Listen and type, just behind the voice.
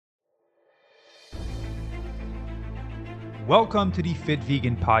Welcome to the Fit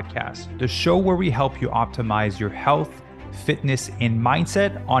Vegan Podcast, the show where we help you optimize your health, fitness, and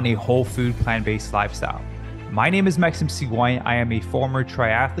mindset on a whole food, plant-based lifestyle. My name is Maxime Sigouin. I am a former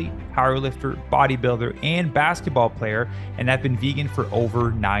triathlete, powerlifter, bodybuilder, and basketball player, and I've been vegan for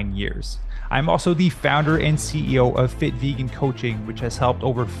over 9 years. I'm also the founder and CEO of Fit Vegan Coaching, which has helped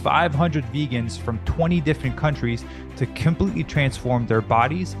over 500 vegans from 20 different countries to completely transform their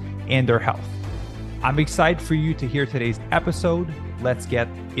bodies and their health. I'm excited for you to hear today's episode. Let's get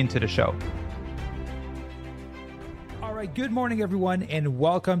into the show. All right, good morning, everyone, and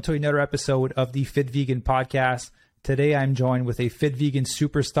welcome to another episode of the Fit Vegan Podcast. Today, I'm joined with a Fit Vegan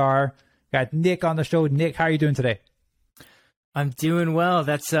superstar. Got Nick on the show. Nick, how are you doing today? I'm doing well.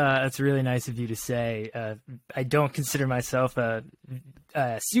 That's really nice of you to say. I don't consider myself a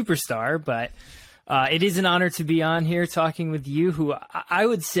superstar, but it is an honor to be on here talking with you, who I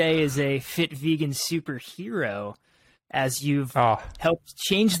would say is a fit vegan superhero, as you've helped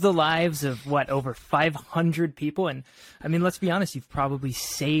change the lives of, over 500 people. And I mean, let's be honest, you've probably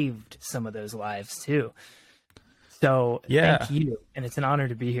saved some of those lives too. So Thank you. And it's an honor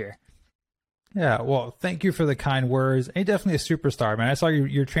to be here. Yeah, well, thank you for the kind words. And you're definitely a superstar, man. I saw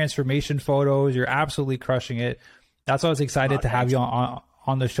your transformation photos. You're absolutely crushing it. That's why I was excited to have you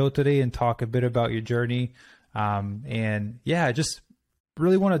on the show today and talk a bit about your journey. And yeah, I just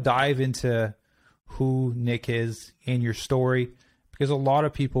really want to dive into who Nick is and your story, because a lot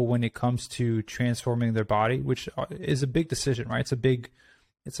of people, when it comes to transforming their body, which is a big decision, right? It's a big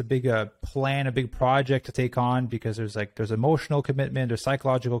plan, a big project to take on, because there's emotional commitment, there's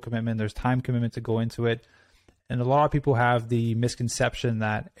psychological commitment, there's time commitment to go into it. And a lot of people have the misconception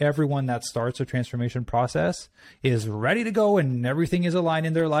that everyone that starts a transformation process is ready to go and everything is aligned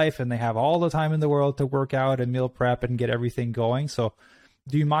in their life and they have all the time in the world to work out and meal prep and get everything going. So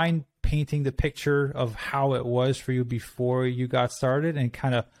do you mind painting the picture of how it was for you before you got started, and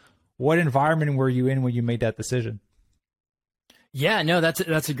kind of what environment were you in when you made that decision? Yeah, no,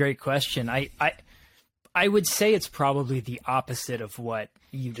 that's a great question. I would say it's probably the opposite of what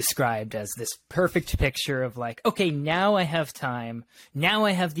you described as this perfect picture of like, okay, now I have time. Now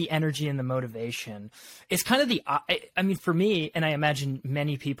I have the energy and the motivation. It's kind of I mean, for me, and I imagine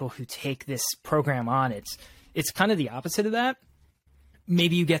many people who take this program on, it's kind of the opposite of that.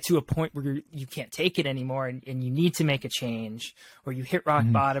 Maybe you get to a point where you can't take it anymore and you need to make a change, or you hit rock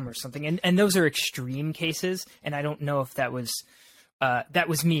bottom or something. And those are extreme cases. And I don't know if that was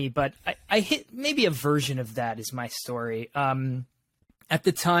me, but I hit maybe a version of that is my story. At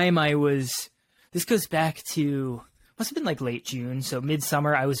the time this goes back to, must have been like late June. So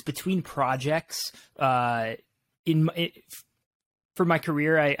midsummer, I was between projects, for my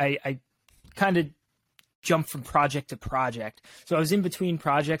career. I kind of jumped from project to project. So I was in between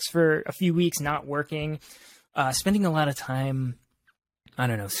projects for a few weeks, not working, spending a lot of time, I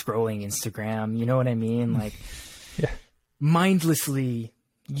don't know, scrolling Instagram. You know what I mean? Like, yeah. Mindlessly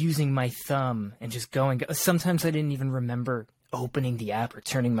using my thumb and just going. Sometimes I didn't even remember opening the app or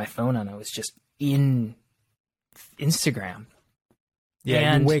turning my phone on. I was just in Instagram. Yeah,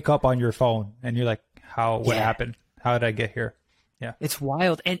 and you wake up on your phone and you're like, what happened? How did I get here? Yeah. It's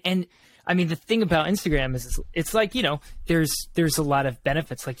wild. And I mean, the thing about Instagram is it's like, you know, there's a lot of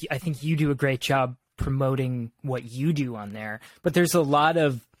benefits. Like, I think you do a great job promoting what you do on there, but there's a lot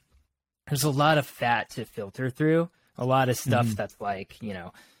of fat to filter through. A lot of stuff that's like, you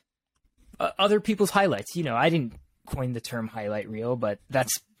know, other people's highlights. You know, I didn't coin the term highlight reel, but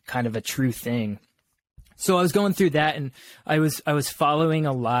that's kind of a true thing. So I was going through that, and I was following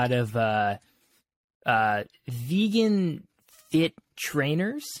a lot of vegan fit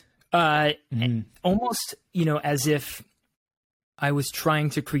trainers, and almost, you know, as if I was trying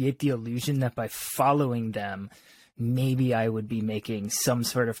to create the illusion that by following them, maybe I would be making some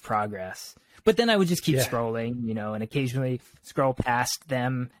sort of progress. But then I would just keep scrolling, you know, and occasionally scroll past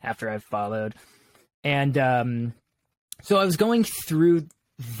them after I've followed. And so I was going through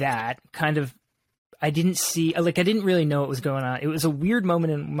that kind of, I didn't really know what was going on. It was a weird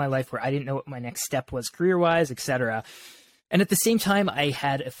moment in my life where I didn't know what my next step was career-wise, etc. And at the same time, I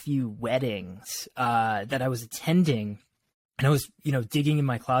had a few weddings that I was attending. And I was, you know, digging in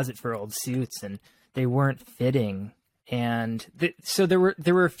my closet for old suits, and they weren't fitting. And so there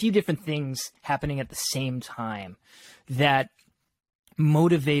were a few different things happening at the same time that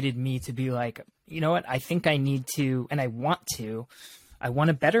motivated me to be like, you know what, I think I need to, and I want to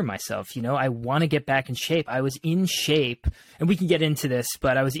better myself. You know, I want to get back in shape. I was in shape, and we can get into this,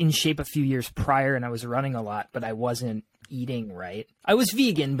 but I was in shape a few years prior, and I was running a lot, but I wasn't eating right. I was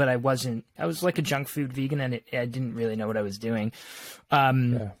vegan, but I was like a junk food vegan, and I didn't really know what I was doing.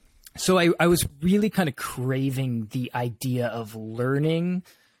 So I was really kind of craving the idea of learning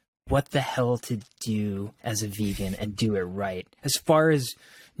what the hell to do as a vegan and do it right as far as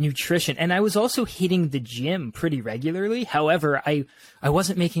nutrition. And I was also hitting the gym pretty regularly. However, I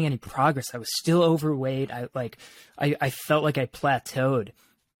wasn't making any progress. I was still overweight. I felt like I plateaued.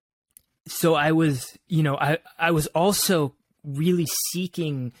 So I was, I was also really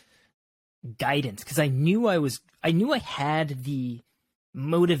seeking guidance because I knew I had the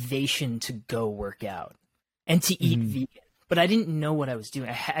motivation to go work out and to eat vegan, but I didn't know what I was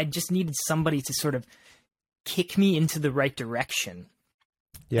doing. I just needed somebody to sort of kick me into the right direction.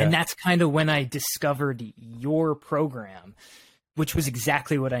 Yeah. And that's kind of when I discovered your program, which was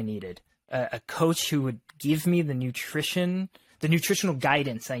exactly what I needed. A coach who would give me the nutritional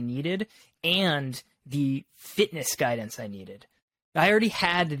guidance I needed and the fitness guidance I needed. I already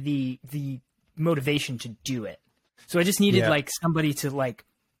had the motivation to do it. So I just needed like somebody to like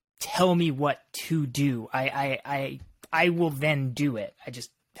tell me what to do. I will then do it. I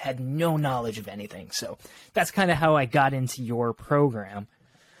just had no knowledge of anything. So that's kind of how I got into your program.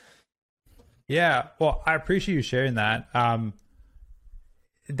 Yeah. Well, I appreciate you sharing that.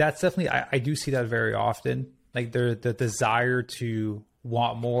 That's definitely, I do see that very often. Like the desire to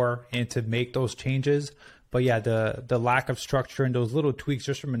want more and to make those changes. But yeah, the lack of structure and those little tweaks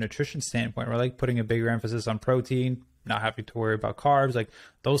just from a nutrition standpoint, we're like putting a bigger emphasis on protein, not having to worry about carbs. Like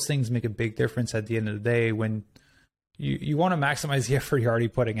those things make a big difference at the end of the day when you want to maximize the effort you're already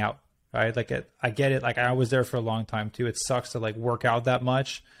putting out, right? Like I get it. Like I was there for a long time too. It sucks to like work out that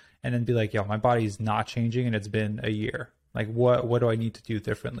much and then be like, yo, my body's not changing and it's been a year. Like what do I need to do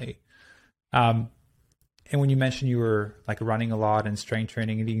differently? And when you mentioned you were like running a lot and strength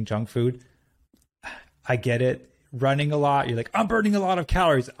training and eating junk food, I get it. Running a lot, you're like, I'm burning a lot of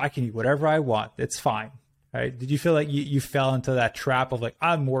calories. I can eat whatever I want. It's fine. Right? Did you feel like you fell into that trap of like,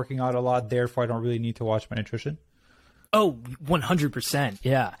 I'm working out a lot, therefore I don't really need to watch my nutrition? Oh, 100%.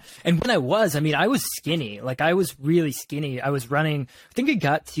 Yeah. And when I was skinny. Like I was really skinny. I was running, I think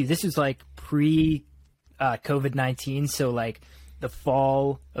this was like pre COVID-19. So like the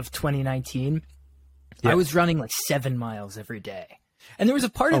fall of 2019, I was running like 7 miles every day. And there was a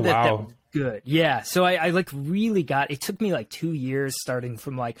part of that was good. Yeah. So I like really it took me like 2 years starting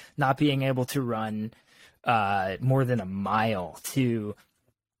from like not being able to run more than a mile to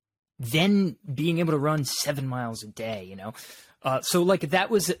then being able to run 7 miles a day, so like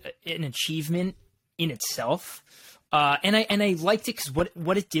that was an achievement in itself. And I liked it because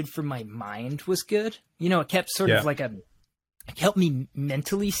what it did for my mind was good. It kept sort of like it helped me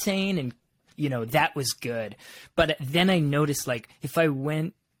mentally sane and, that was good. But then I noticed like if I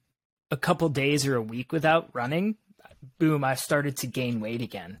went a couple days or a week without running, boom, I started to gain weight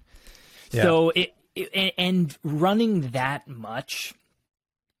again. Yeah. So and running that much,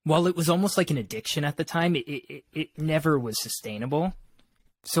 while it was almost like an addiction at the time, it never was sustainable.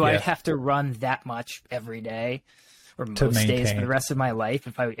 So I'd have to run that much every day or most days for the rest of my life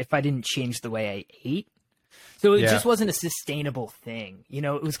if I didn't change the way I ate. So it just wasn't a sustainable thing.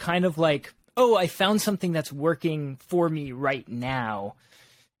 It was kind of like, oh, I found something that's working for me right now.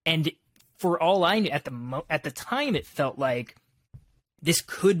 And for all I knew at the time, it felt like this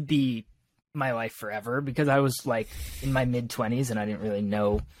could be my life forever because I was like in my mid-20s and I didn't really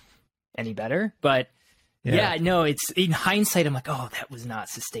know any better. But it's in hindsight, I'm like, oh, that was not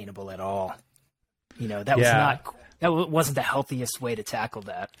sustainable at all. That wasn't the healthiest way to tackle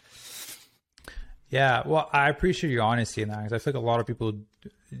that. Yeah, well, I appreciate your honesty in that because I feel like a lot of people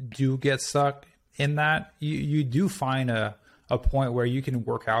do get stuck in that. You do find a point where you can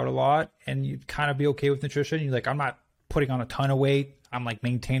work out a lot and you kind of be okay with nutrition. You're like, I'm not putting on a ton of weight. I'm like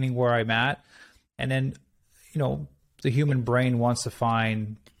maintaining where I'm at. And then, the human brain wants to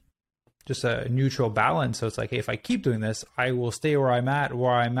find just a neutral balance. So it's like, hey, if I keep doing this, I will stay where I'm at.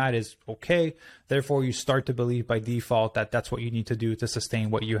 Where I'm at is okay. Therefore, you start to believe by default that that's what you need to do to sustain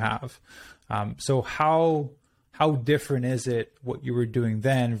what you have. So how different is it what you were doing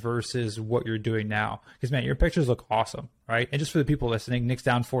then versus what you're doing now? Because man, your pictures look awesome, right? And just for the people listening, Nick's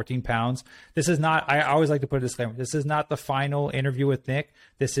down 14 pounds. This is not, I always like to put a disclaimer. This is not the final interview with Nick.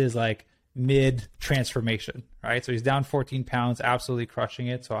 This is like mid transformation, right? So he's down 14 pounds, absolutely crushing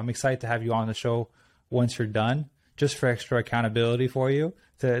it. So I'm excited to have you on the show once you're done, just for extra accountability for you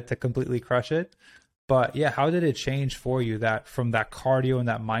to completely crush it. But yeah, how did it change for you that from that cardio and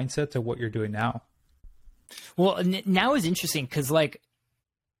that mindset to what you're doing now? Well, now is interesting because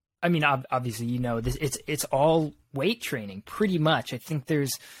obviously, this it's all weight training pretty much. I think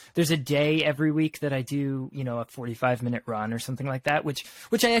there's a day every week that I do, a 45-minute run or something like that, which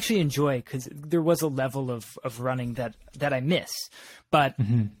I actually enjoy because there was a level of running that I miss. But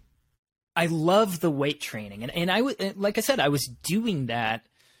I love the weight training, and I was, like I said, I was doing that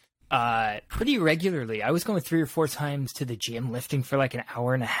pretty regularly. I was going 3 or 4 times to the gym, lifting for like an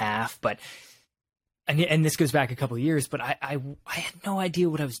hour and a half. But and this goes back a couple of years, but I had no idea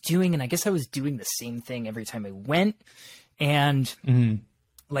what I was doing, and I guess I was doing the same thing every time I went. And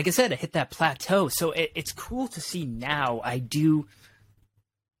like I said, I hit that plateau. So it's cool to see now.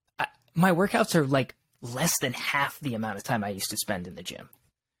 My workouts are like less than half the amount of time I used to spend in the gym.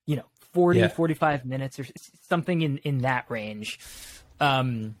 40, 45 minutes or something in that range.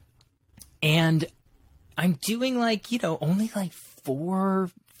 And I'm doing like, only like 4,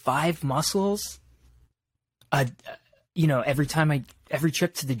 5 muscles, every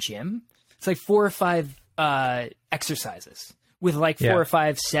trip to the gym. It's like 4 or 5 exercises with like 4 or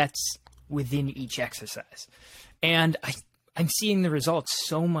 5 sets within each exercise. And I'm seeing the results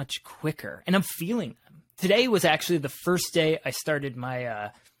so much quicker, and I'm feeling them. Today was actually the first day I started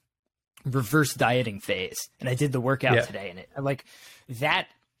my reverse dieting phase, and I did the workout today, and that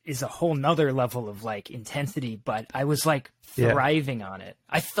is a whole nother level of like intensity, but I was like thriving on it.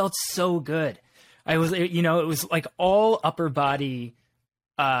 I felt so good. I was, it was like all upper body,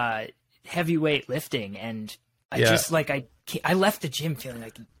 heavyweight lifting. And I just like, I left the gym feeling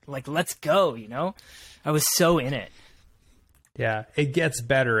like, let's go, I was so in it. Yeah. It gets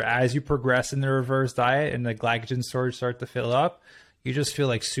better as you progress in the reverse diet and the glycogen storage start to fill up. You just feel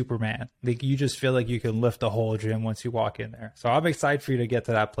like Superman. Like you just feel like you can lift the whole gym once you walk in there. So I'm excited for you to get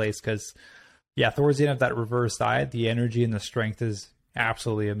to that place because, towards the end of that reverse diet, the energy and the strength is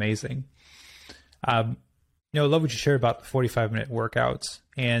absolutely amazing. I love what you shared about the 45-minute workouts.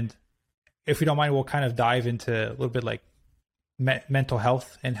 And if you don't mind, we'll kind of dive into a little bit like mental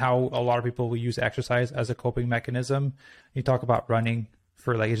health and how a lot of people will use exercise as a coping mechanism. You talk about running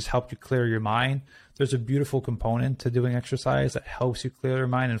for like, it just helped you clear your mind. There's a beautiful component to doing exercise that helps you clear your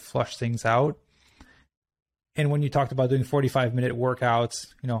mind and flush things out. And when you talked about doing 45-minute workouts,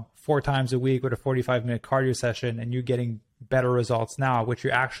 4 times a week with a 45-minute cardio session, and you're getting better results now, which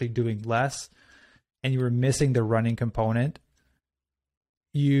you're actually doing less, and you were missing the running component,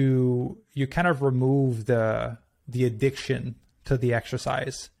 you kind of remove the addiction to the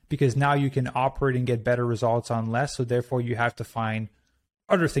exercise, because now you can operate and get better results on less. So therefore you have to find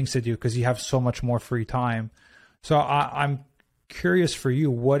other things to do because you have so much more free time. So I'm curious for you,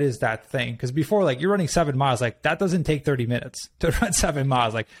 what is that thing? Because before, like, you're running 7 miles, like that doesn't take 30 minutes to run 7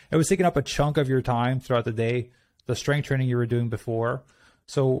 miles. Like it was taking up a chunk of your time throughout the day, the strength training you were doing before.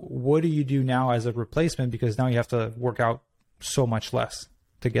 So what do you do now as a replacement? Because now you have to work out so much less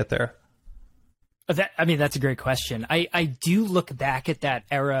to get there. That's a great question. I do look back at that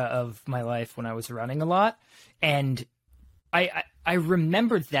era of my life when I was running a lot, and I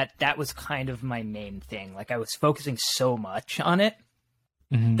remembered that was kind of my main thing. Like I was focusing so much on it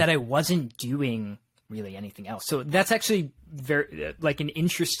that I wasn't doing really anything else. So that's actually very like an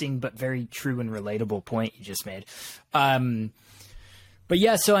interesting but very true and relatable point you just made. But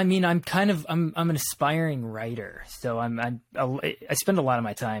yeah, so I'm an aspiring writer. So I spend a lot of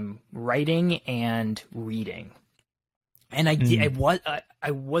my time writing and reading, and I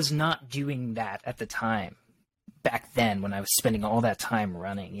was not doing that at the time. Back then, when I was spending all that time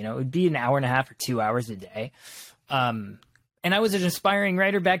running, it would be an hour and a half or 2 hours a day. And I was an aspiring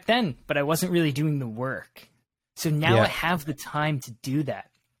writer back then, but I wasn't really doing the work. So now I have the time to do that.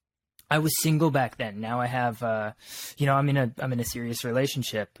 I was single back then. Now I have, I'm in a serious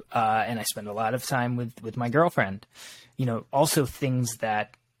relationship, and I spend a lot of time with my girlfriend. Also things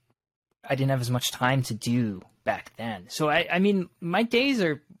that I didn't have as much time to do back then. So my days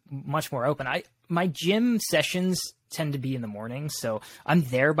are much more open. My gym sessions tend to be in the morning, so I'm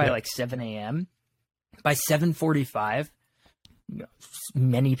there by like 7 a.m. By 7:45,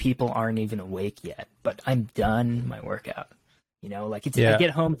 many people aren't even awake yet, but I'm done my workout. I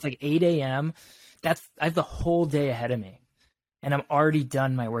get home, it's like 8 a.m. I have the whole day ahead of me, and I'm already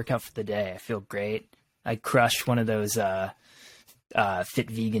done my workout for the day. I feel great. I crushed one of those fit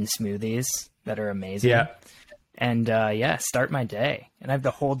vegan smoothies that are amazing. Yeah. And start my day, and I have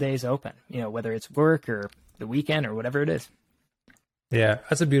the whole days open, whether it's work or the weekend or whatever it is. Yeah.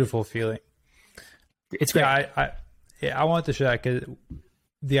 That's a beautiful feeling. It's great. I wanted to share that because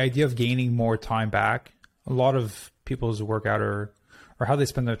the idea of gaining more time back, a lot of people's workout or how they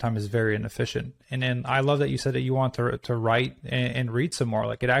spend their time is very inefficient. And then I love that you said that you want to write and read some more.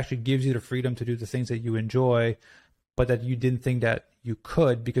 Like it actually gives you the freedom to do the things that you enjoy, but that you didn't think that you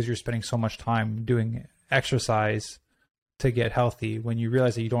could because you're spending so much time doing exercise to get healthy. When you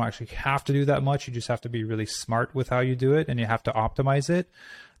realize that you don't actually have to do that much, you just have to be really smart with how you do it, and you have to optimize it.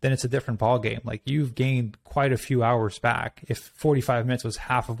 then it's a different ball game. Like you've gained quite a few hours back. If 45 minutes was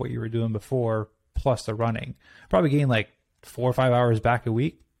half of what you were doing before, plus the running, probably gained like 4 or 5 hours back a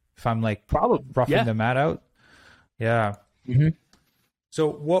week. If I'm like probably roughing the mat out. Yeah. Mm-hmm. So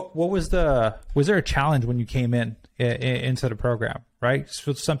what was there a challenge when you came into the program, right?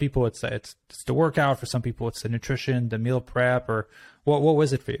 For some people it's the workout, for some people it's the nutrition, the meal prep, or what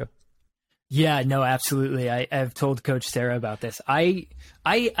was it for you? Yeah, no, absolutely. I've told Coach Sarah about this. I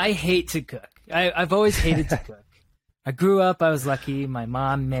hate to cook. I've always hated to cook. I grew up, I was lucky. My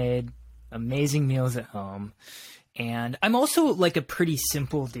mom made amazing meals at home. And I'm also like a pretty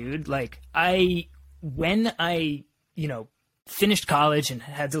simple dude. Like when I, finished college and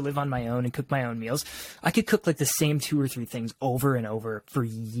had to live on my own and cook my own meals, I could cook like the same 2 or 3 things over and over for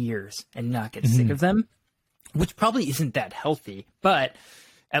years and not get sick of them, which probably isn't that healthy, but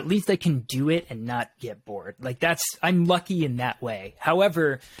at least I can do it and not get bored. Like I'm lucky in that way.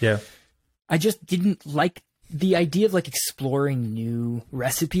 However, I just didn't like the idea of like exploring new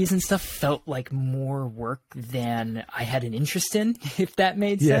recipes and stuff. Felt like more work than I had an interest in, if that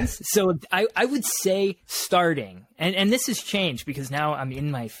made sense. So I would say starting, and this has changed because now I'm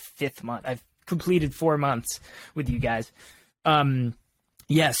in my 5th month. I've completed 4 months with you guys. So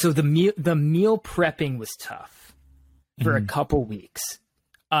the meal prepping was tough for a couple weeks.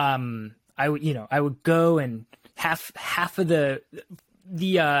 I would go and half of the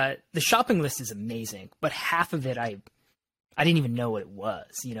shopping list is amazing, but half of it I didn't even know what it was.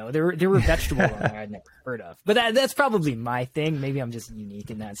 There were vegetables on there I'd never heard of. But that's probably my thing. Maybe I'm just unique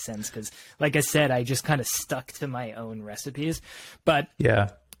in that sense because, like I said, I just kind of stuck to my own recipes. But so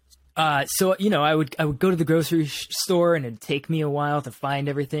I would go to the grocery store and it'd take me a while to find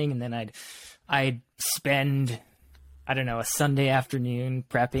everything, and then I'd spend, I don't know, a Sunday afternoon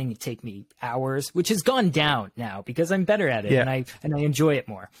prepping. It'd take me hours, which has gone down now because I'm better at it and I enjoy it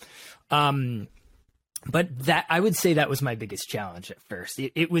more. But that, I would say that was my biggest challenge at first.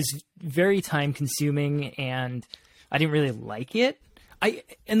 It was very time consuming and I didn't really like it. I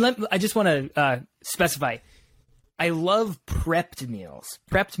just want to specify, I love prepped meals.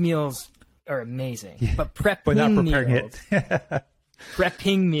 Prepped meals are amazing, but prepping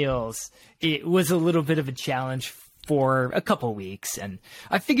meals, it was a little bit of a challenge for a couple weeks, and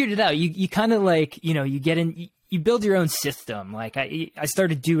I figured it out. You kind of like, you get in, you build your own system. Like I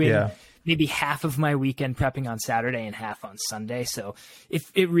started doing maybe half of my weekend prepping on Saturday and half on Sunday. So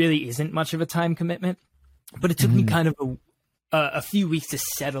if it really isn't much of a time commitment, but it took me kind of a few weeks to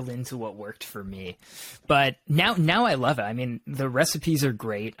settle into what worked for me. But now I love it. I mean, the recipes are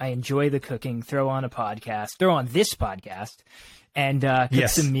great. I enjoy the cooking. Throw on this podcast and cook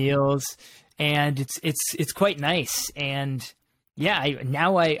some meals. And it's quite nice. And I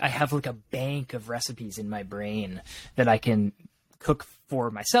have like a bank of recipes in my brain that I can cook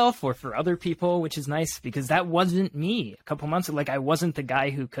for myself or for other people, which is nice because that wasn't me a couple months ago. Like I wasn't the guy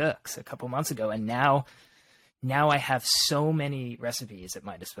who cooks a couple months ago. And now I have so many recipes at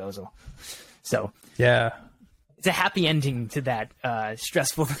my disposal. So it's a happy ending to that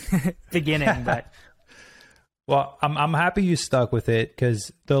stressful beginning, but well, I'm happy you stuck with it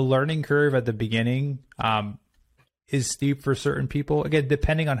because the learning curve at the beginning is steep for certain people. Again,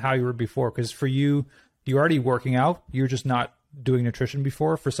 depending on how you were before, because for you're already working out. You're just not doing nutrition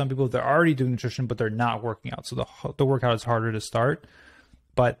before. For some people, they're already doing nutrition, but they're not working out. So the workout is harder to start.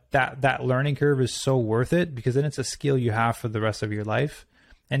 But that learning curve is so worth it because then it's a skill you have for the rest of your life.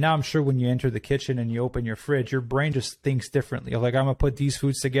 And now I'm sure when you enter the kitchen and you open your fridge, your brain just thinks differently. Like, I'm going to put these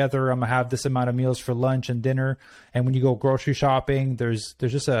foods together. I'm going to have this amount of meals for lunch and dinner. And when you go grocery shopping, there's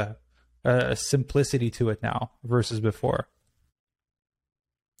just a simplicity to it now versus before.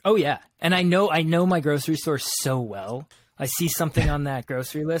 Oh, yeah. And I know my grocery store so well. I see something on that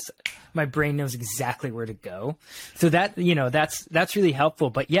grocery list, my brain knows exactly where to go. So that, that's really helpful.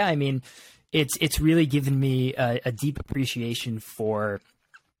 But yeah, I mean, it's really given me a deep appreciation for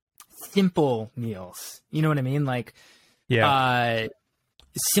simple meals. You know what I mean? Like,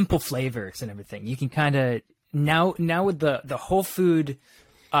 simple flavors and everything. You can kind of now with the whole food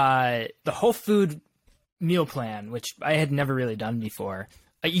meal plan, which I had never really done before.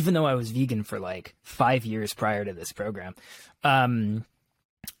 Even though I was vegan for like 5 years prior to this program,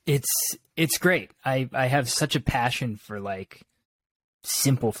 it's great. I have such a passion for like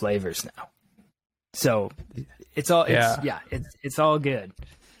simple flavors now. So it's all good.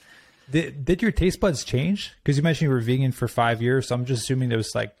 Did your taste buds change? Because you mentioned you were vegan for 5 years, so I'm just assuming there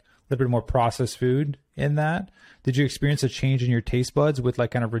was like a little bit more processed food in that. Did you experience a change in your taste buds with like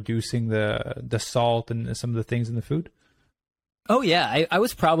kind of reducing the salt and some of the things in the food? Oh yeah, I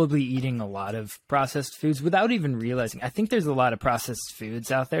was probably eating a lot of processed foods without even realizing. I think there's a lot of processed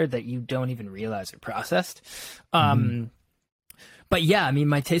foods out there that you don't even realize are processed. But yeah, I mean,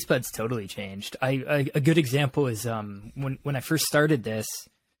 my taste buds totally changed. A good example is when I first started this,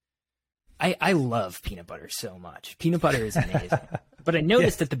 I love peanut butter so much. Peanut butter is amazing. But I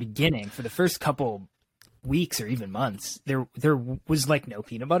noticed at the beginning, for the first couple weeks or even months, there was like no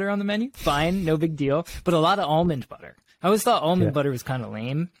peanut butter on the menu. Fine, no big deal. But a lot of almond butter. I always thought almond butter was kind of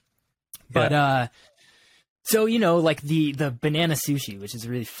lame. But so like the banana sushi, which is a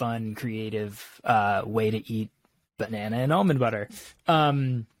really fun, creative way to eat banana and almond butter.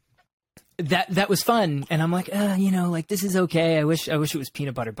 That was fun, and I'm like, like this is okay. I wish it was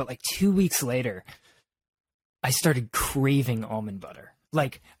peanut butter. But like 2 weeks later, I started craving almond butter.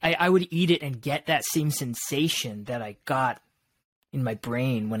 Like I would eat it and get that same sensation that I got in my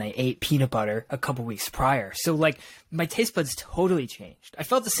brain when I ate peanut butter a couple weeks prior. So like my taste buds totally changed. I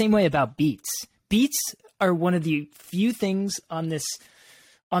felt the same way about beets. Beets are one of the few things on this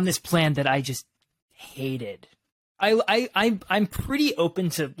plan that I just hated. I'm pretty open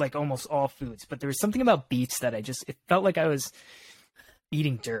to like almost all foods, but there was something about beets that it felt like I was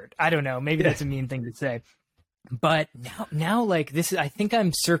eating dirt. I don't know. Maybe that's a mean thing to say. But now like this is, I think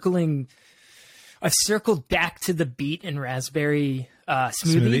I've circled back to the beet and raspberry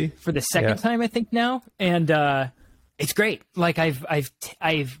smoothie for the second time, I think now. And it's great. Like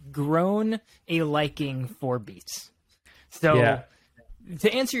I've grown a liking for beets. So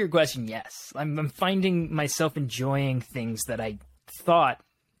to answer your question, yes, I'm finding myself enjoying things that I thought,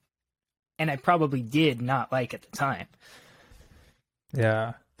 and I probably did not like at the time.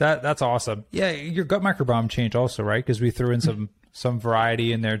 Yeah, that's awesome. Yeah, your gut microbiome changed also, right? Because we threw in some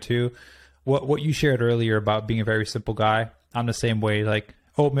variety in there too. What you shared earlier about being a very simple guy, I'm the same way. Like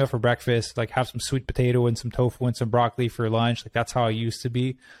oatmeal for breakfast, like have some sweet potato and some tofu and some broccoli for lunch. Like that's how I used to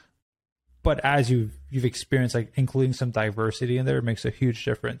be. But as you've experienced, like including some diversity in there, it makes a huge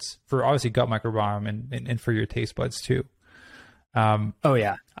difference for obviously gut microbiome and for your taste buds too. Oh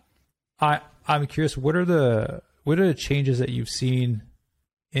yeah. I'm curious, what are the changes that you've seen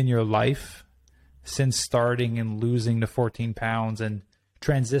in your life since starting and losing the 14 pounds and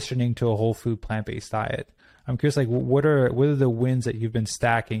transitioning to a whole food plant-based diet? I'm curious, like what are the wins that you've been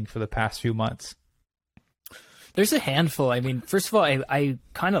stacking for the past few months? There's a handful. I mean, first of all, I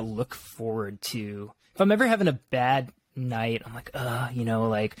kind of look forward to, if I'm ever having a bad night, I'm like,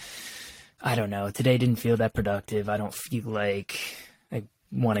 like, I don't know, today didn't feel that productive. I don't feel like I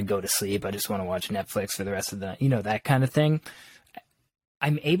want to go to sleep. I just want to watch Netflix for the rest of the, that kind of thing.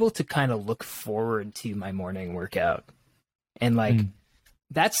 I'm able to kind of look forward to my morning workout. And like,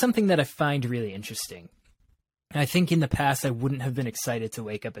 that's something that I find really interesting. I think in the past, I wouldn't have been excited to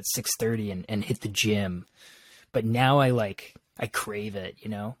wake up at 6:30 and hit the gym. But now I crave it,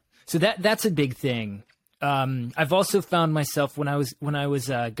 So that's a big thing. I've also found myself when I was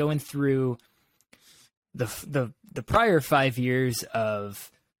going through the prior 5 years of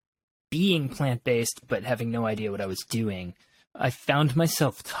being plant-based but having no idea what I was doing, I found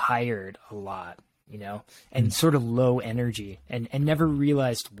myself tired a lot, and sort of low energy and never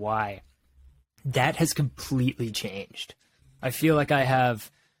realized why. That has completely changed. I feel like I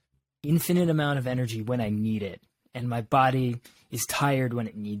have infinite amount of energy when I need it, and my body is tired when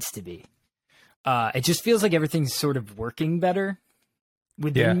it needs to be. It just feels like everything's sort of working better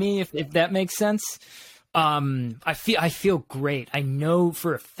within me, if that makes sense. I feel great. I know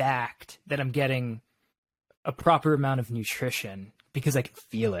for a fact that I'm getting a proper amount of nutrition because I can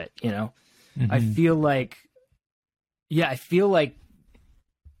feel it, I feel like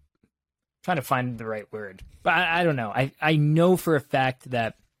trying to find the right word, but I don't know. I know for a fact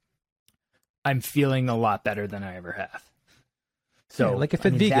that I'm feeling a lot better than I ever have. So like if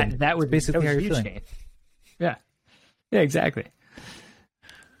it's vegan, that was basically how you're feeling. Change. Yeah, exactly.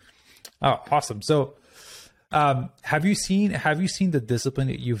 Oh, awesome. So, have you seen the discipline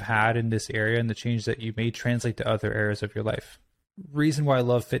that you've had in this area and the change that you made translate to other areas of your life? Reason why I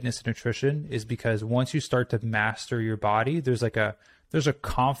love fitness and nutrition is because once you start to master your body, there's a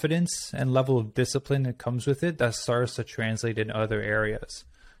confidence and level of discipline that comes with it that starts to translate in other areas.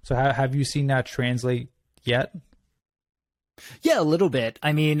 So have you seen that translate yet? Yeah, a little bit.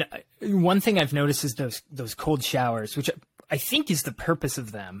 I mean, one thing I've noticed is those cold showers, which I think is the purpose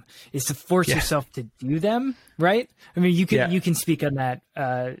of them, is to force yourself to do them, right? I mean, you can speak on that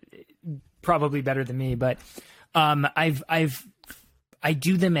probably better than me, but I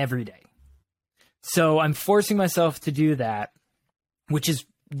do them every day. So I'm forcing myself to do that, which is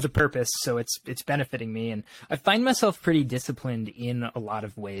the purpose, so it's benefiting me, and I find myself pretty disciplined in a lot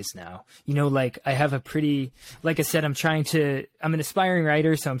of ways now. You know, like I have like I said, I'm an aspiring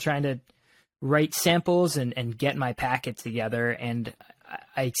writer, so I'm trying to write samples and get my packet together, and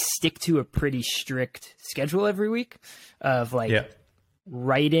I stick to a pretty strict schedule every week of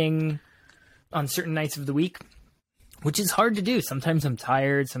writing on certain nights of the week, which is hard to do. Sometimes I'm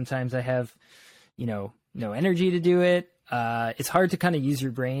tired. Sometimes I have, no energy to do it. It's hard to kind of use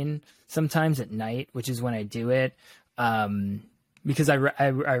your brain sometimes at night, which is when I do it. Because I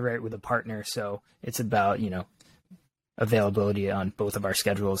write with a partner, so it's about, availability on both of our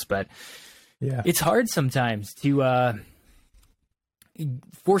schedules. But yeah, it's hard sometimes to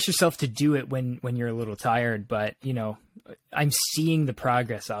force yourself to do it when you're a little tired. But, I'm seeing the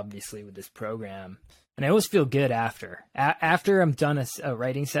progress, obviously, with this program. And I always feel good after I'm done a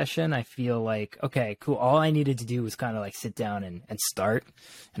writing session. I feel like, okay, cool. All I needed to do was kind of like sit down and start,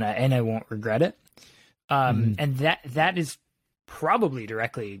 and I won't regret it. And that is probably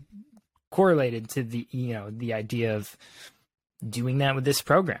directly correlated to the idea of doing that with this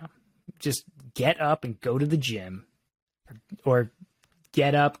program. Just get up and go to the gym, or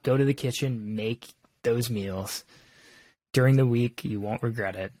get up, go to the kitchen, make those meals during the week. You won't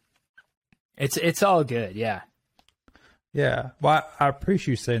regret it. It's all good. Yeah. Yeah. Well, I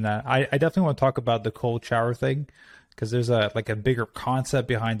appreciate you saying that. I definitely want to talk about the cold shower thing, because there's a bigger concept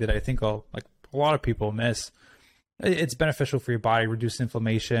behind it. I think a lot of people miss. It's beneficial for your body, reduce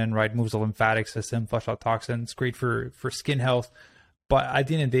inflammation, right? Moves the lymphatic system, flush out toxins, great for skin health. But at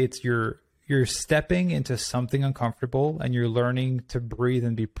the end of the day, it's you're stepping into something uncomfortable, and you're learning to breathe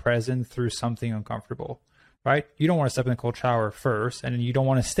and be present through something uncomfortable. Right? You don't want to step in the cold shower first, and you don't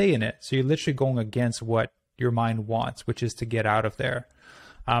want to stay in it. So you're literally going against what your mind wants, which is to get out of there.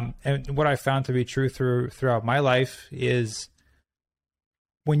 And what I found to be true throughout my life is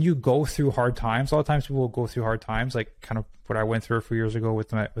when you go through hard times, a lot of times people will go through hard times, like kind of what I went through a few years ago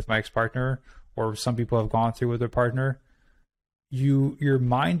with my ex-partner, or some people have gone through with their partner. Your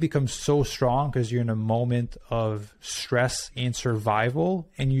mind becomes so strong because you're in a moment of stress and survival,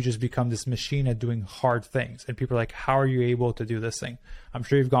 and you just become this machine at doing hard things. And people are like, how are you able to do this thing? I'm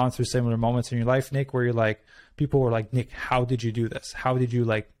sure you've gone through similar moments in your life, Nick, where you're like, people were like, Nick, how did you do this? How did you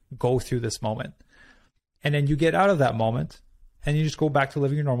go through this moment? And then you get out of that moment and you just go back to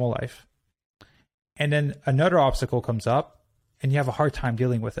living your normal life. And then another obstacle comes up and you have a hard time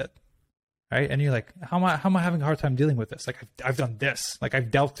dealing with it. Right. And you're like, how am I having a hard time dealing with this? Like, I've done this, like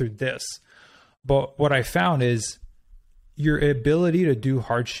I've dealt through this. But what I found is your ability to do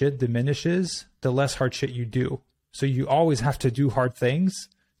hard shit diminishes the less hard shit you do. So you always have to do hard things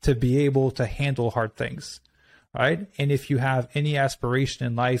to be able to handle hard things. Right. And if you have any aspiration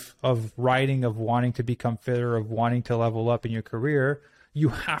in life of writing, of wanting to become fitter, of wanting to level up in your career, you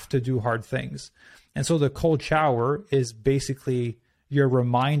have to do hard things. And so the cold shower is basically your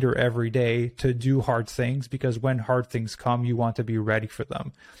reminder every day to do hard things, because when hard things come, you want to be ready for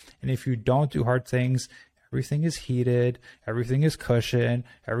them. And if you don't do hard things, everything is heated, everything is cushioned,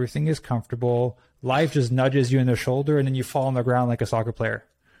 everything is comfortable. Life just nudges you in the shoulder and then you fall on the ground like a soccer player.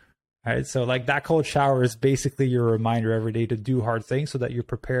 All right. So that cold shower is basically your reminder every day to do hard things so that you're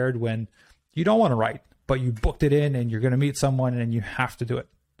prepared when you don't want to write, but you booked it in and you're going to meet someone and you have to do it.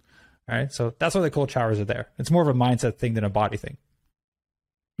 All right. So that's why the cold showers are there. It's more of a mindset thing than a body thing.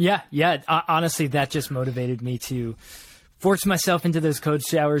 Yeah. Honestly, that just motivated me to force myself into those cold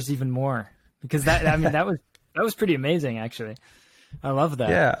showers even more, because that was pretty amazing, actually. I love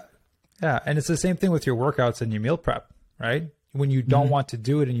that. Yeah. And it's the same thing with your workouts and your meal prep, right? When you don't want to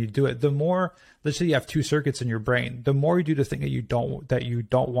do it and you do it, the more, let's say you have two circuits in your brain, the more you do the thing that you don't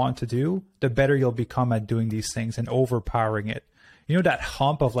want to do, the better you'll become at doing these things and overpowering it. You know, that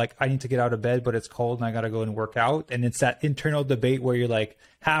hump of like, I need to get out of bed, but it's cold and I got to go and work out. And it's that internal debate where you're like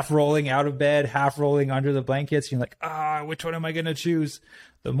half rolling out of bed, half rolling under the blankets. And you're like, which one am I going to choose?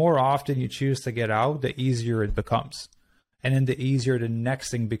 The more often you choose to get out, the easier it becomes. And then the easier the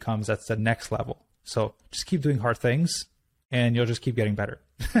next thing becomes. That's the next level. So just keep doing hard things and you'll just keep getting better.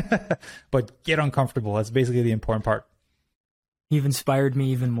 But get uncomfortable. That's basically the important part. You've inspired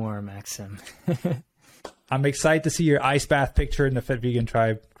me even more, Maxim. I'm excited to see your ice bath picture in the Fit Vegan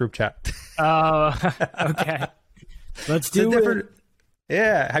Tribe group chat. Oh, okay. Let's do it.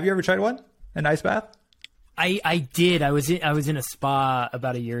 Yeah. Have you ever tried one? An ice bath? I did. I was in a spa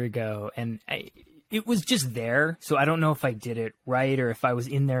about a year ago, and it was just there. So I don't know if I did it right or if I was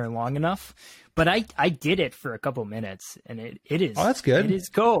in there long enough. But I did it for a couple minutes, and it is. Oh, that's good. It is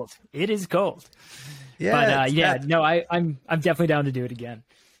cold. It is cold. Yeah. But no, I'm definitely down to do it again.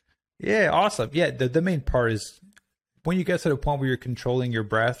 Yeah, awesome. Yeah, the main part is when you get to the point where you're controlling your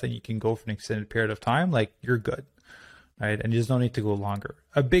breath and you can go for an extended period of time, like you're good. Right. And you just don't need to go longer.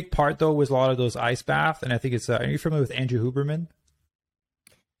 A big part though was a lot of those ice baths. And I think it's, are you familiar with Andrew Huberman?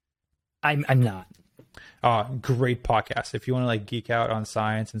 I'm not. Great podcast. If you want to like geek out on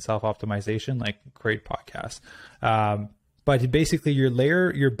science and self-optimization, like great podcast. But basically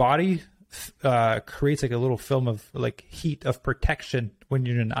your body creates like a little film of like heat of protection when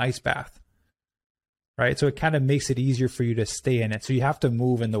you're in an ice bath. Right. So it kind of makes it easier for you to stay in it. So you have to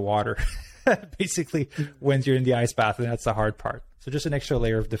move in the water basically when you're in the ice bath. And that's the hard part. So just an extra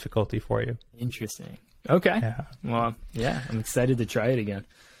layer of difficulty for you. Interesting. Okay. Yeah. Well, yeah, I'm excited to try it again.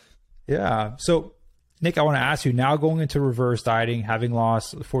 Yeah. So Nick, I want to ask you now, going into reverse dieting, having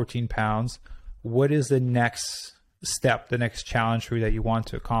lost 14 pounds, what is the next step, the next challenge for you that you want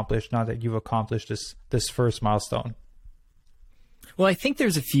to accomplish now that you've accomplished this first milestone? Well, I think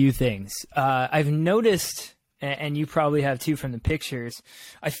there's a few things. I've noticed, and you probably have too from the pictures,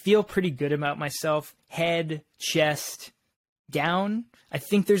 I feel pretty good about myself. Head, chest, down. I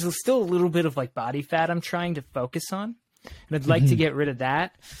think there's still a little bit of like body fat I'm trying to focus on, and I'd like to get rid of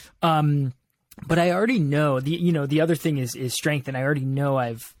that. But I already know the other thing is strength, and I already know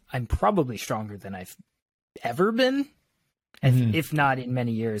I'm probably stronger than I've ever been, if not in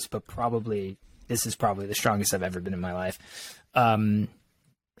many years, but this is probably the strongest I've ever been in my life. And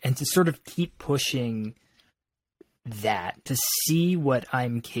to sort of keep pushing that, to see what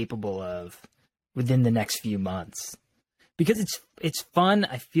I'm capable of within the next few months, because it's fun.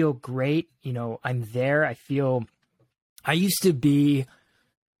 I feel great. I'm there. I used to be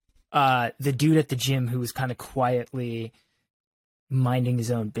the dude at the gym who was kind of quietly minding his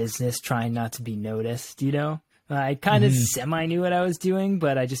own business, trying not to be noticed, I kind of semi knew what I was doing,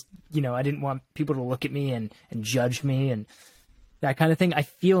 but I just, I didn't want people to look at me and judge me and that kind of thing. I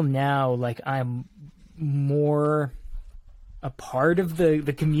feel now like I'm more a part of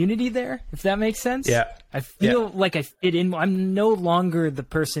the community there, if that makes sense. Yeah. I feel like I fit in. I'm no longer the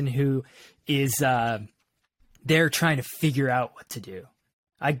person who is there trying to figure out what to do.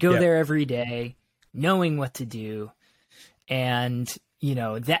 I go there every day knowing what to do. And,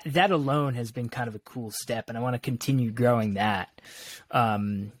 that alone has been kind of a cool step. And I want to continue growing that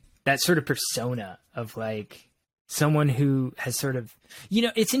sort of persona of like someone who has sort of,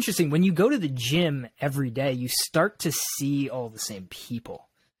 it's interesting when you go to the gym every day, you start to see all the same people.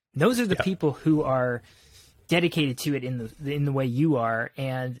 Those are the people who are dedicated to it in the way you are.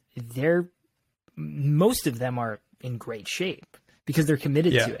 And most of them are in great shape because they're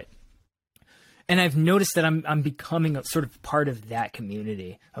committed to it. And I've noticed that I'm becoming a sort of part of that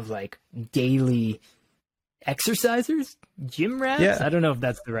community of like daily exercisers, gym rats. Yeah. I don't know if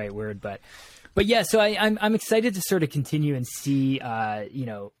that's the right word, but yeah. So I'm excited to sort of continue and see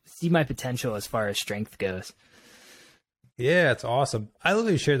my potential as far as strength goes. Yeah, it's awesome. I love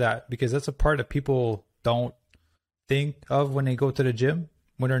that you share that because that's a part that people don't think of when they go to the gym,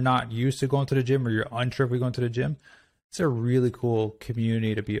 when they're not used to going to the gym or you're unsure if we're going to the gym. It's a really cool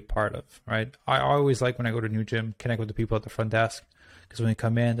community to be a part of, right? I always like when I go to a new gym, connect with the people at the front desk. Because when they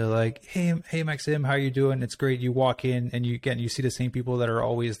come in, they're like, hey, Maxim, how are you doing? It's great. You walk in and you see the same people that are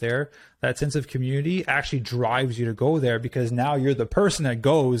always there. That sense of community actually drives you to go there because now you're the person that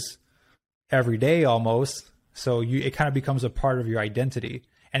goes every day almost. So it kind of becomes a part of your identity.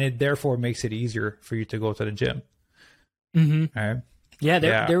 And it therefore makes it easier for you to go to the gym. Mm-hmm. All right? Yeah,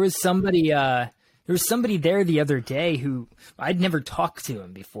 there was somebody... There was somebody there the other day who I'd never talked to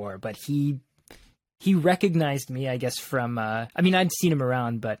him before, but he recognized me, I guess, from, I'd seen him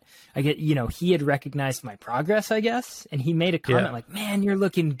around, but he had recognized my progress, I guess. And he made a comment like, man, you're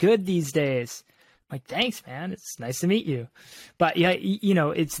looking good these days. I'm like, thanks, man. It's nice to meet you. But yeah,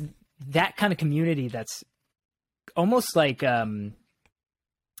 it's that kind of community that's almost like,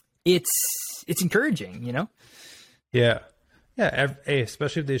 it's encouraging, Yeah. Yeah,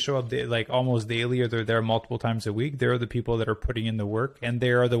 especially if they show up like almost daily or they're there multiple times a week, they're the people that are putting in the work and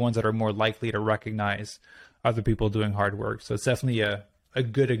they are the ones that are more likely to recognize other people doing hard work. So it's definitely a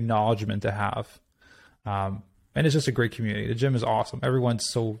good acknowledgement to have. And it's just a great community. The gym is awesome. Everyone's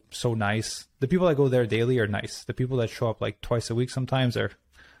so nice. The people that go there daily are nice. The people that show up like twice a week sometimes are,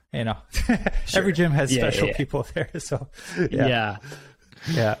 sure. Every gym has special people there. So yeah.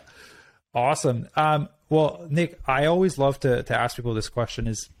 Awesome. Well, Nick, I always love to ask people this question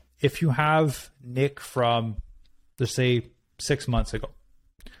is if you have Nick from, let's say 6 months ago,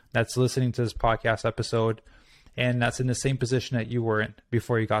 that's listening to this podcast episode and that's in the same position that you were in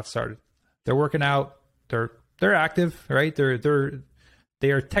before you got started. They're working out. They're active, right?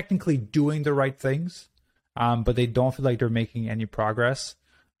 They are technically doing the right things, but they don't feel like they're making any progress.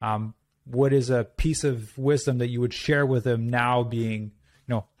 what is a piece of wisdom that you would share with them now, being,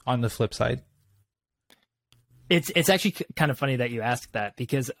 on the flip side? It's actually kind of funny that you asked that,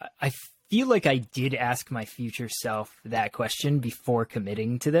 because I feel like I did ask my future self that question before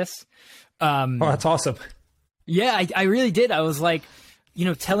committing to this. Oh, that's awesome. Yeah, I really did. I was like,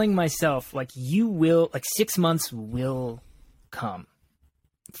 telling myself, like, 6 months will come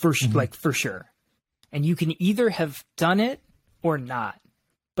for sure. And you can either have done it or not.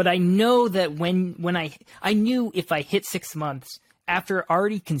 But I know that when I knew if I hit 6 months after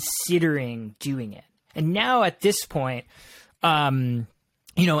already considering doing it. And now at this point, anyone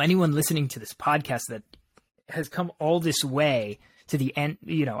listening to this podcast that has come all this way to the end,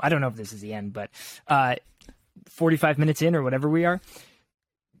 I don't know if this is the end, but 45 minutes in or whatever we are,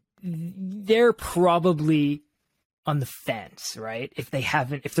 they're probably on the fence, right? If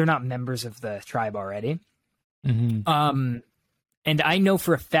they're not members of the tribe already. Mm-hmm. And I know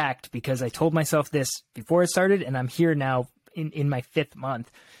for a fact, because I told myself this before it started, and I'm here now in my 5th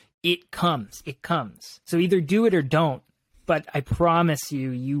month, it comes. So either do it or don't, but I promise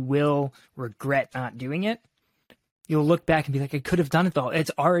you will regret not doing it. You'll look back and be like, I could have done it though.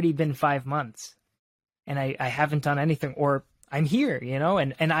 It's already been 5 months and I haven't done anything, or I'm here,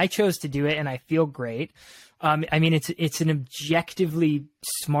 and I chose to do it and I feel great. It's an objectively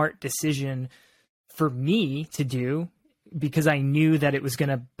smart decision for me to do, because I knew that it was going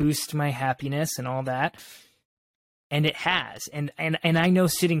to boost my happiness and all that. And it has. And I know,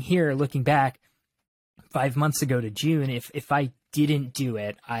 sitting here looking back 5 months ago to June, if I didn't do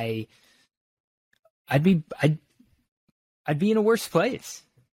it, I'd be in a worse place.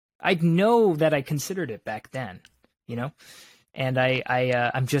 I'd know that I considered it back then, and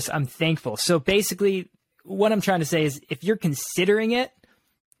I'm thankful. So basically what I'm trying to say is, if you're considering it,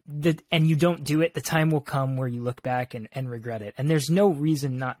 and you don't do it, the time will come where you look back and regret it. And there's no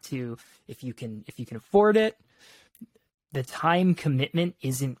reason not to, if you can afford it. The time commitment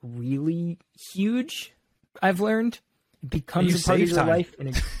isn't really huge, I've learned. It becomes a part of your life.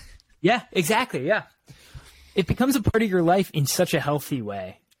 Yeah, exactly. Yeah. It becomes a part of your life in such a healthy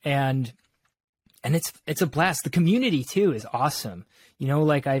way. And it's a blast. The community too is awesome.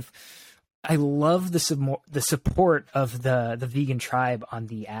 I love the support of the vegan tribe on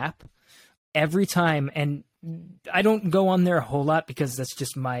the app every time. And I don't go on there a whole lot, because that's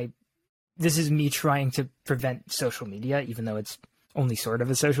just this is me trying to prevent social media, even though it's only sort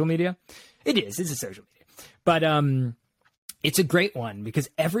of a social media. It's a social media, but it's a great one, because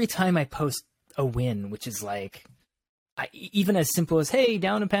every time I post a win, which is like, even as simple as, hey,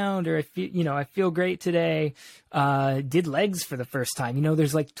 down a pound, or I feel great today, did legs for the first time,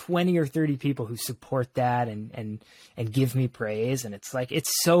 there's like 20 or 30 people who support that and give me praise. And it's like,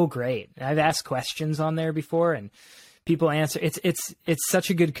 it's so great. I've asked questions on there before and people answer. It's such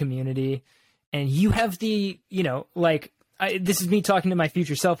a good community. And you have this is me talking to my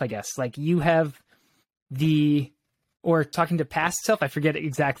future self, I guess. Like, you have or talking to past self. I forget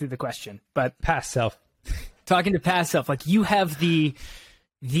exactly the question, but past self. Talking to past self, like, you have the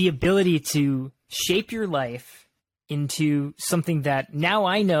ability to shape your life into something that now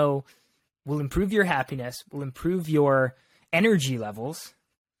I know will improve your happiness, will improve your energy levels,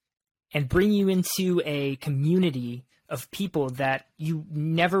 and bring you into a community of people that you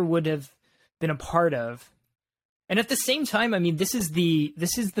never would have been a part of. And at the same time, this is the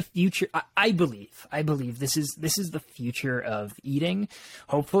future. I believe this is the future of eating.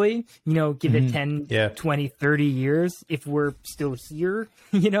 Hopefully, give it 10, 20, 30 years if we're still here,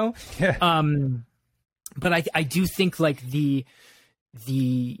 Yeah. But I do think, like, the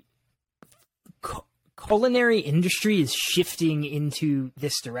culinary industry is shifting into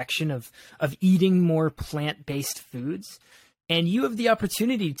this direction of eating more plant-based foods. And you have the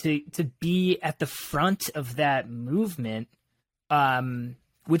opportunity to be at the front of that movement,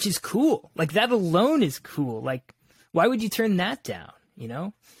 which is cool. Like, that alone is cool. Like, why would you turn that down?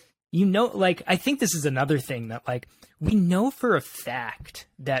 Like, I think this is another thing that, like, we know for a fact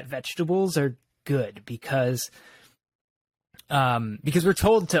that vegetables are good because we're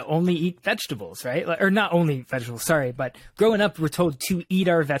told to only eat vegetables, right? Or not only vegetables, sorry, but growing up, we're told to eat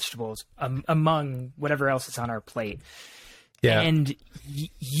our vegetables among whatever else is on our plate. Yeah. And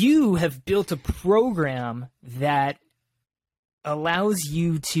you have built a program that allows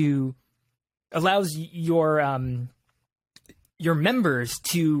your members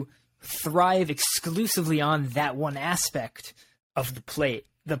to thrive exclusively on that one aspect of the plate,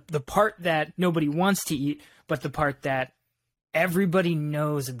 the part that nobody wants to eat, but the part that everybody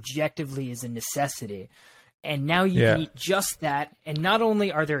knows objectively is a necessity. And now you can eat just that. And not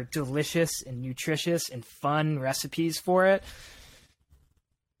only are there delicious and nutritious and fun recipes for it,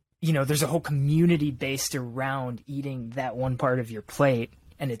 there's a whole community based around eating that one part of your plate.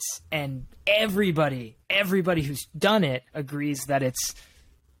 And everybody who's done it agrees that it's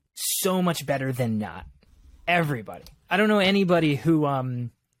so much better than not. Everybody. I don't know anybody who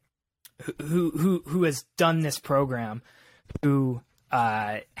has done this program who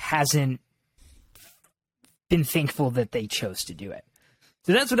hasn't been thankful that they chose to do it.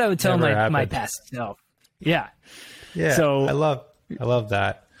 So that's what I would tell my past self. Yeah. Yeah. So I love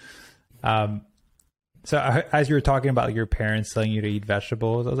that. So as you were talking about your parents telling you to eat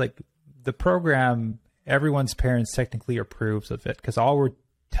vegetables, I was like, the program, everyone's parents technically approves of it because all we're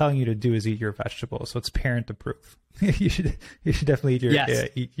telling you to do is eat your vegetables. So it's parent approved. you should definitely eat your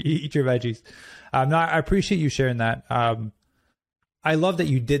eat your veggies. No, I appreciate you sharing that. I love that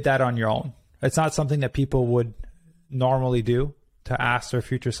you did that on your own. It's not something that people would normally do to ask their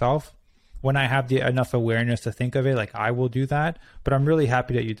future self. When I have enough awareness to think of it, like I will do that. But I'm really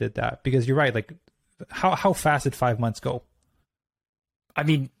happy that you did that because you're right. Like how fast did 5 months go? I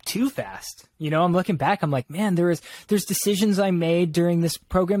mean, too fast. I'm looking back. I'm like, man, there's decisions I made during this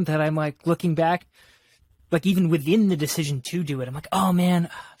program that I'm like looking back, like even within the decision to do it, I'm like, oh man,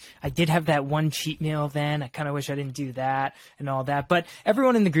 I did have that one cheat meal then. I kind of wish I didn't do that and all that. But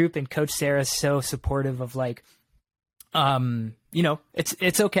everyone in the group and Coach Sarah is so supportive of like,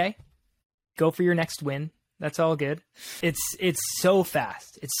 it's okay. Go for your next win. That's all good. It's so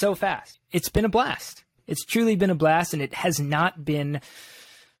fast. It's so fast. It's been a blast. It's truly been a blast. And it has not been,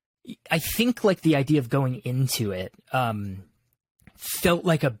 I think like the idea of going into it, felt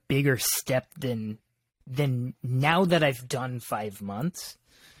like a bigger step than now that I've done 5 months.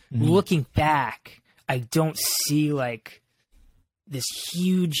 Mm-hmm. Looking back, I don't see like this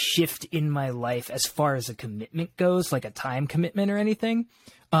huge shift in my life as far as a commitment goes, like a time commitment or anything.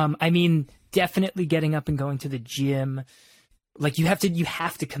 I mean, definitely getting up and going to the gym, like you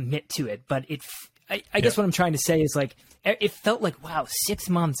have to commit to it. But I guess what I'm trying to say is like, it felt like, wow, 6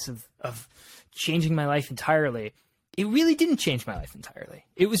 months of changing my life entirely. It really didn't change my life entirely.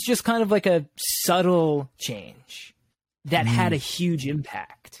 It was just kind of like a subtle change that had a huge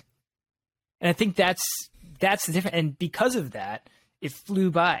impact. And I think that's the difference. And because of that, it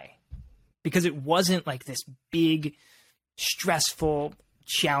flew by because it wasn't like this big, stressful,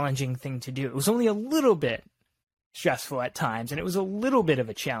 challenging thing to do. It was only a little bit stressful at times, and it was a little bit of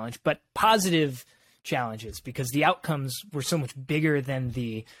a challenge, but positive challenges because the outcomes were so much bigger than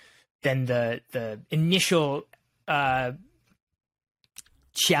the initial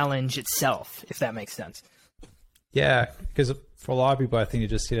challenge itself, if that makes sense. Yeah, because for a lot of people, I think you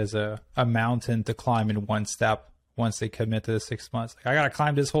just see it as a mountain to climb in one step once they commit to the 6 months. Like, I got to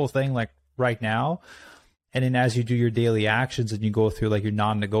climb this whole thing like right now. And then as you do your daily actions and you go through like your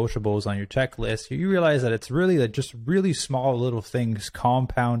non-negotiables on your checklist, you realize that it's really like just really small little things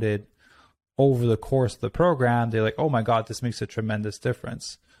compounded over the course of the program. They're like, oh my God, this makes a tremendous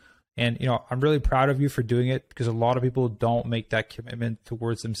difference. And, I'm really proud of you for doing it because a lot of people don't make that commitment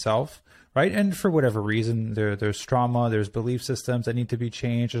towards themselves, right? And for whatever reason, there's trauma, there's belief systems that need to be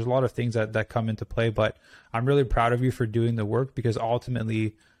changed. There's a lot of things that come into play, but I'm really proud of you for doing the work because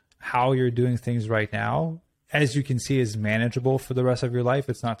ultimately how you're doing things right now, as you can see, is manageable for the rest of your life.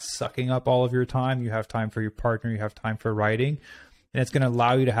 It's not sucking up all of your time. You have time for your partner, you have time for writing, and it's going to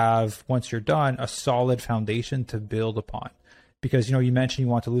allow you to have, once you're done, a solid foundation to build upon. Because, you mentioned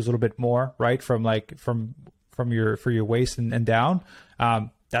you want to lose a little bit more, right? From your waist and down.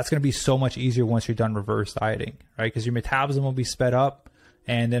 That's going to be so much easier once you're done reverse dieting, right? Because your metabolism will be sped up.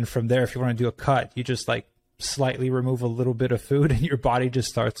 And then from there, if you want to do a cut, you just like slightly remove a little bit of food and your body just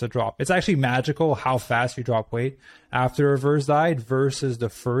starts to drop. It's actually magical how fast you drop weight after a reverse diet versus the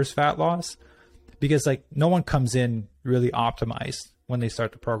first fat loss. Because like no one comes in really optimized when they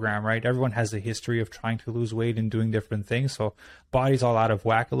start the program, right? Everyone has a history of trying to lose weight and doing different things. So body's all out of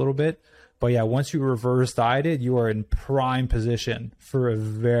whack a little bit. But yeah, once you reverse dieted, you are in prime position for a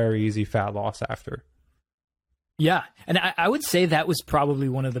very easy fat loss after. Yeah. And I would say that was probably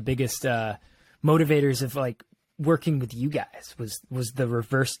one of the biggest motivators of like working with you guys was the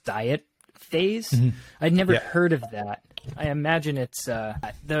reverse diet phase. Mm-hmm. I'd never heard of that. I imagine it's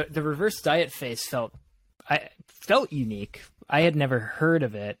the reverse diet phase felt unique. I had never heard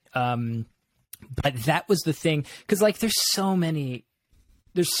of it. But that was the thing. Cause like there's so many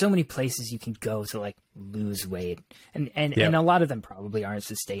places you can go to like lose weight and a lot of them probably aren't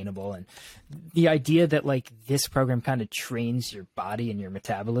sustainable. And the idea that like this program kind of trains your body and your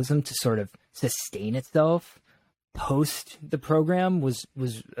metabolism to sort of sustain itself post the program was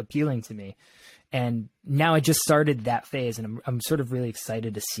appealing to me. And now I just started that phase and I'm sort of really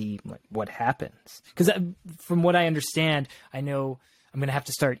excited to see like what happens. Cause from what I understand, I know I'm going to have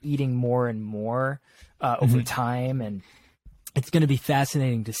to start eating more and more over time. And it's going to be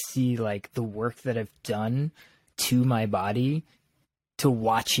fascinating to see like the work that I've done to my body to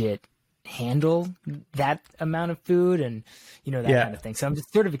watch it handle that amount of food and, you know, that kind of thing. So I'm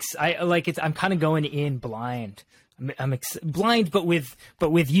just sort of I'm kind of going in blind. I'm blind, but with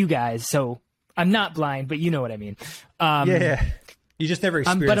you guys. So I'm not blind, but you know what I mean. You just never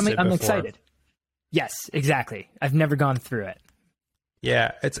experienced it before. I'm excited. Yes, exactly. I've never gone through it.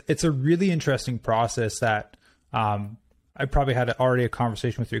 Yeah, it's a really interesting process that I probably had already a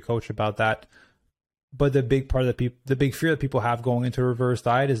conversation with your coach about that. But the big part of the big fear that people have going into a reverse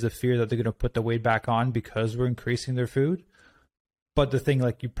diet is the fear that they're going to put the weight back on because we're increasing their food. But the thing,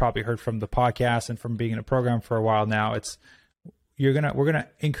 like you probably heard from the podcast and from being in a program for a while now, we're gonna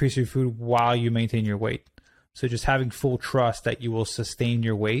increase your food while you maintain your weight. So just having full trust that you will sustain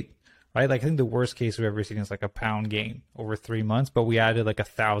your weight, right? Like I think the worst case we've ever seen is like a pound gain over 3 months, but we added like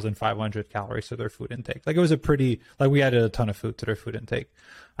 1,500 calories to their food intake. Like it was we added a ton of food to their food intake.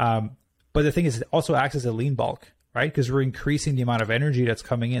 But the thing is, it also acts as a lean bulk, right? Because we're increasing the amount of energy that's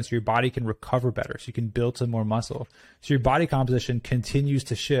coming in so your body can recover better, so you can build some more muscle. So your body composition continues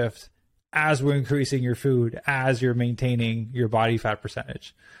to shift as we're increasing your food, as you're maintaining your body fat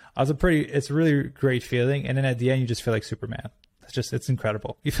percentage. It's a really great feeling. And then at the end, you just feel like Superman. It's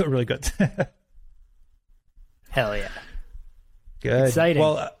incredible. You feel really good. Hell yeah. Good. Exciting.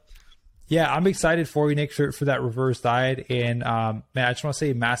 Well, yeah, I'm excited for you, Nick, for that reverse diet. And man, I just want to say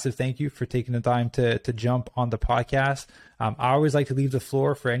a massive thank you for taking the time to jump on the podcast. I always like to leave the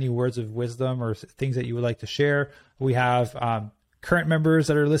floor for any words of wisdom or things that you would like to share. We have current members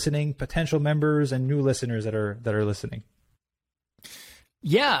that are listening, potential members, and new listeners that are listening.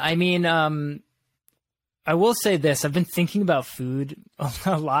 Yeah, I mean, I will say this. I've been thinking about food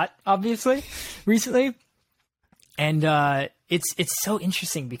a lot, obviously, recently. And it's so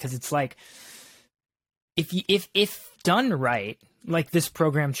interesting because it's like if done right, like this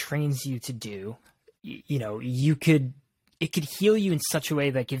program trains you to do, you know, it could heal you in such a way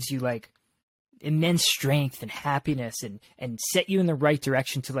that gives you like immense strength and happiness and set you in the right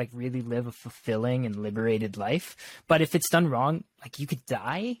direction to like really live a fulfilling and liberated life. But if it's done wrong, like you could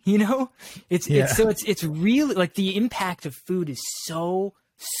die, you know, it's really like the impact of food is so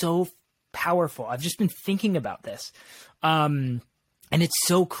powerful. I've just been thinking about this. And it's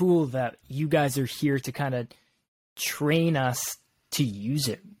so cool that you guys are here to kind of train us to use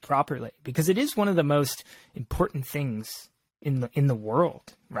it properly, because it is one of the most important thing in the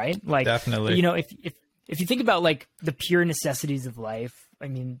world, right? Like, definitely, you know, if you think about like the pure necessities of life, I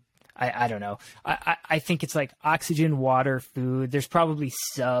mean, I don't know. I think it's like oxygen, water, food. There's probably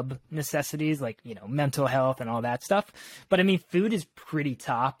sub necessities like, you know, mental health and all that stuff. But I mean, food is pretty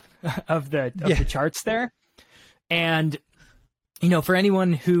top of the charts there. And, you know, for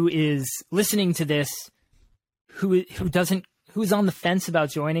anyone who is listening to this, who's on the fence about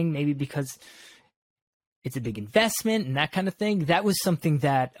joining, maybe because it's a big investment and that kind of thing, that was something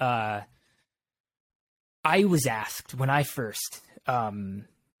that I was asked when I first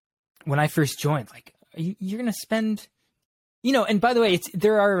joined, like, you're going to spend, you know, and by the way,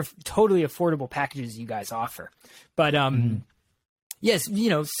 there are totally affordable packages you guys offer, but, yes, you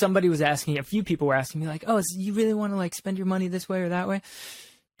know, a few people were asking me like, oh, you really want to like spend your money this way or that way?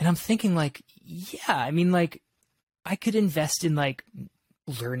 And I'm thinking like, yeah, I mean, like I could invest in like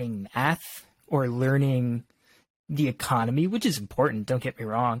learning math or learning the economy, which is important. Don't get me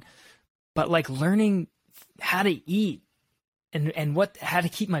wrong, but like learning how to eat and how to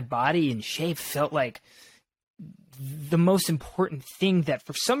keep my body in shape felt like the most important thing that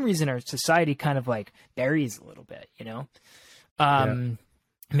for some reason our society kind of like buries a little bit, you know?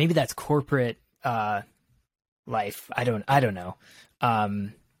 Maybe that's corporate life. I don't know.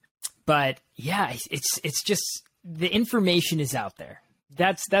 But yeah, it's just the information is out there.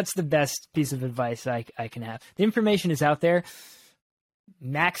 That's the best piece of advice I can have. The information is out there.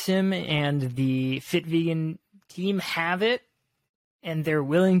 Maxim and the Fit Vegan team have it, and they're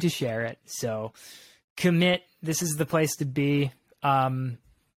willing to share it. So commit. This is the place to be.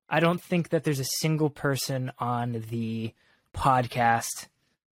 I don't think that there's a single person on the podcast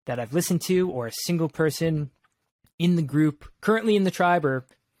that I've listened to or a single person in the group currently in the tribe or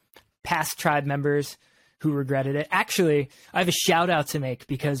past tribe members who regretted it. Actually, I have a shout out to make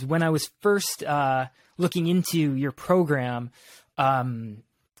because when I was first looking into your program, I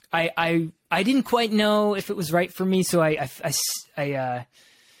didn't quite know if it was right for me, so I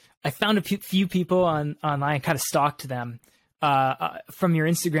found a few people online, kind of stalked them from your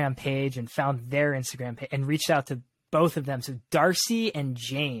Instagram page and found their Instagram page and reached out to both of them. So Darcy and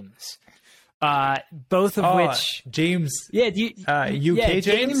James. Both of which James. Yeah, UK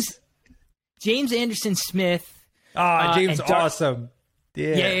James. James Anderson Smith. James, awesome.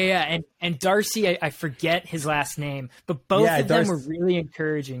 Yeah. And Darcy, I forget his last name, but both of them were really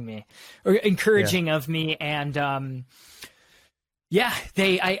encouraging of me. And I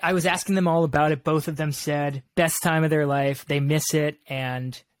was asking them all about it. Both of them said best time of their life. They miss it,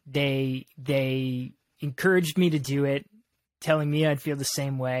 and they encouraged me to do it, telling me I'd feel the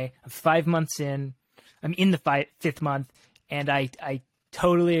same way. I'm 5 months in. I'm in the fifth month, and I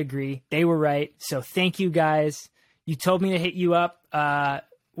totally agree. They were right. So thank you guys. You told me to hit you up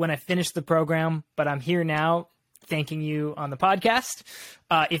when I finished the program, but I'm here now thanking you on the podcast.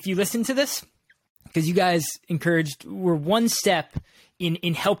 If you listen to this, because you guys were one step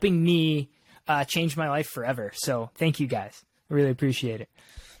in helping me change my life forever. So thank you guys. I really appreciate it.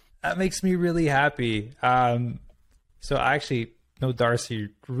 That makes me really happy. So I actually know Darcy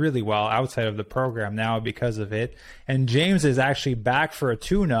really well outside of the program now because of it. And James is actually back for a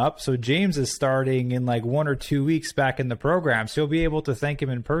tune-up. So James is starting in like 1 or 2 weeks back in the program. So you'll be able to thank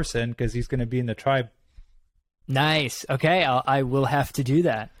him in person because he's going to be in the tribe. Nice. Okay. I will have to do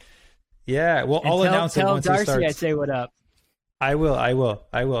that. Yeah. Well, I'll announce it once Darcy it starts. I say what up. I will.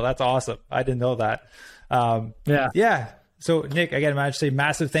 That's awesome. I didn't know that. Yeah. So, Nick, again, I just say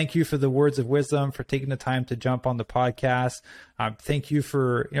massive thank you for the words of wisdom, for taking the time to jump on the podcast. Thank you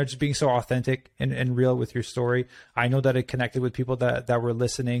for just being so authentic and real with your story. I know that it connected with people that were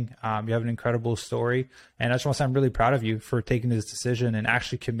listening. You have an incredible story, and I just want to say I'm really proud of you for taking this decision and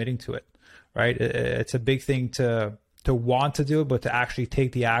actually committing to it. Right? It's a big thing to want to do it, but to actually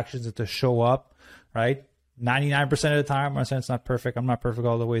take the actions and to show up. Right? 99% of the time, I'm saying it's not perfect. I'm not perfect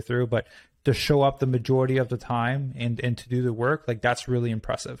all the way through, but to show up the majority of the time and to do the work, like that's really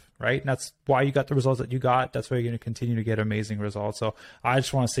impressive, right? And that's why you got the results that you got. That's why you're going to continue to get amazing results. So I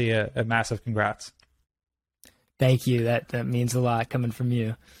just want to say a massive congrats. Thank you. That means a lot coming from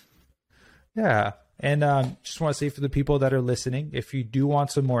you. Yeah. And just want to say for the people that are listening, if you do want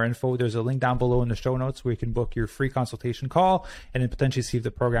some more info, there's a link down below in the show notes where you can book your free consultation call and then potentially see if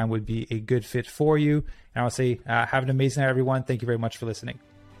the program would be a good fit for you. And I'll say, have an amazing night, everyone. Thank you very much for listening.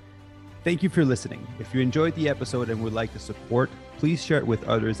 Thank you for listening. If you enjoyed the episode and would like to support, please share it with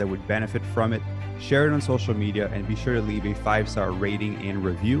others that would benefit from it. Share it on social media and be sure to leave a 5-star rating and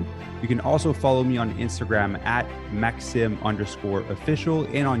review. You can also follow me on Instagram at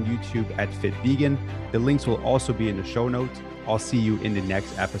Maxim_official and on YouTube at FitVegan. The links will also be in the show notes. I'll see you in the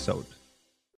next episode.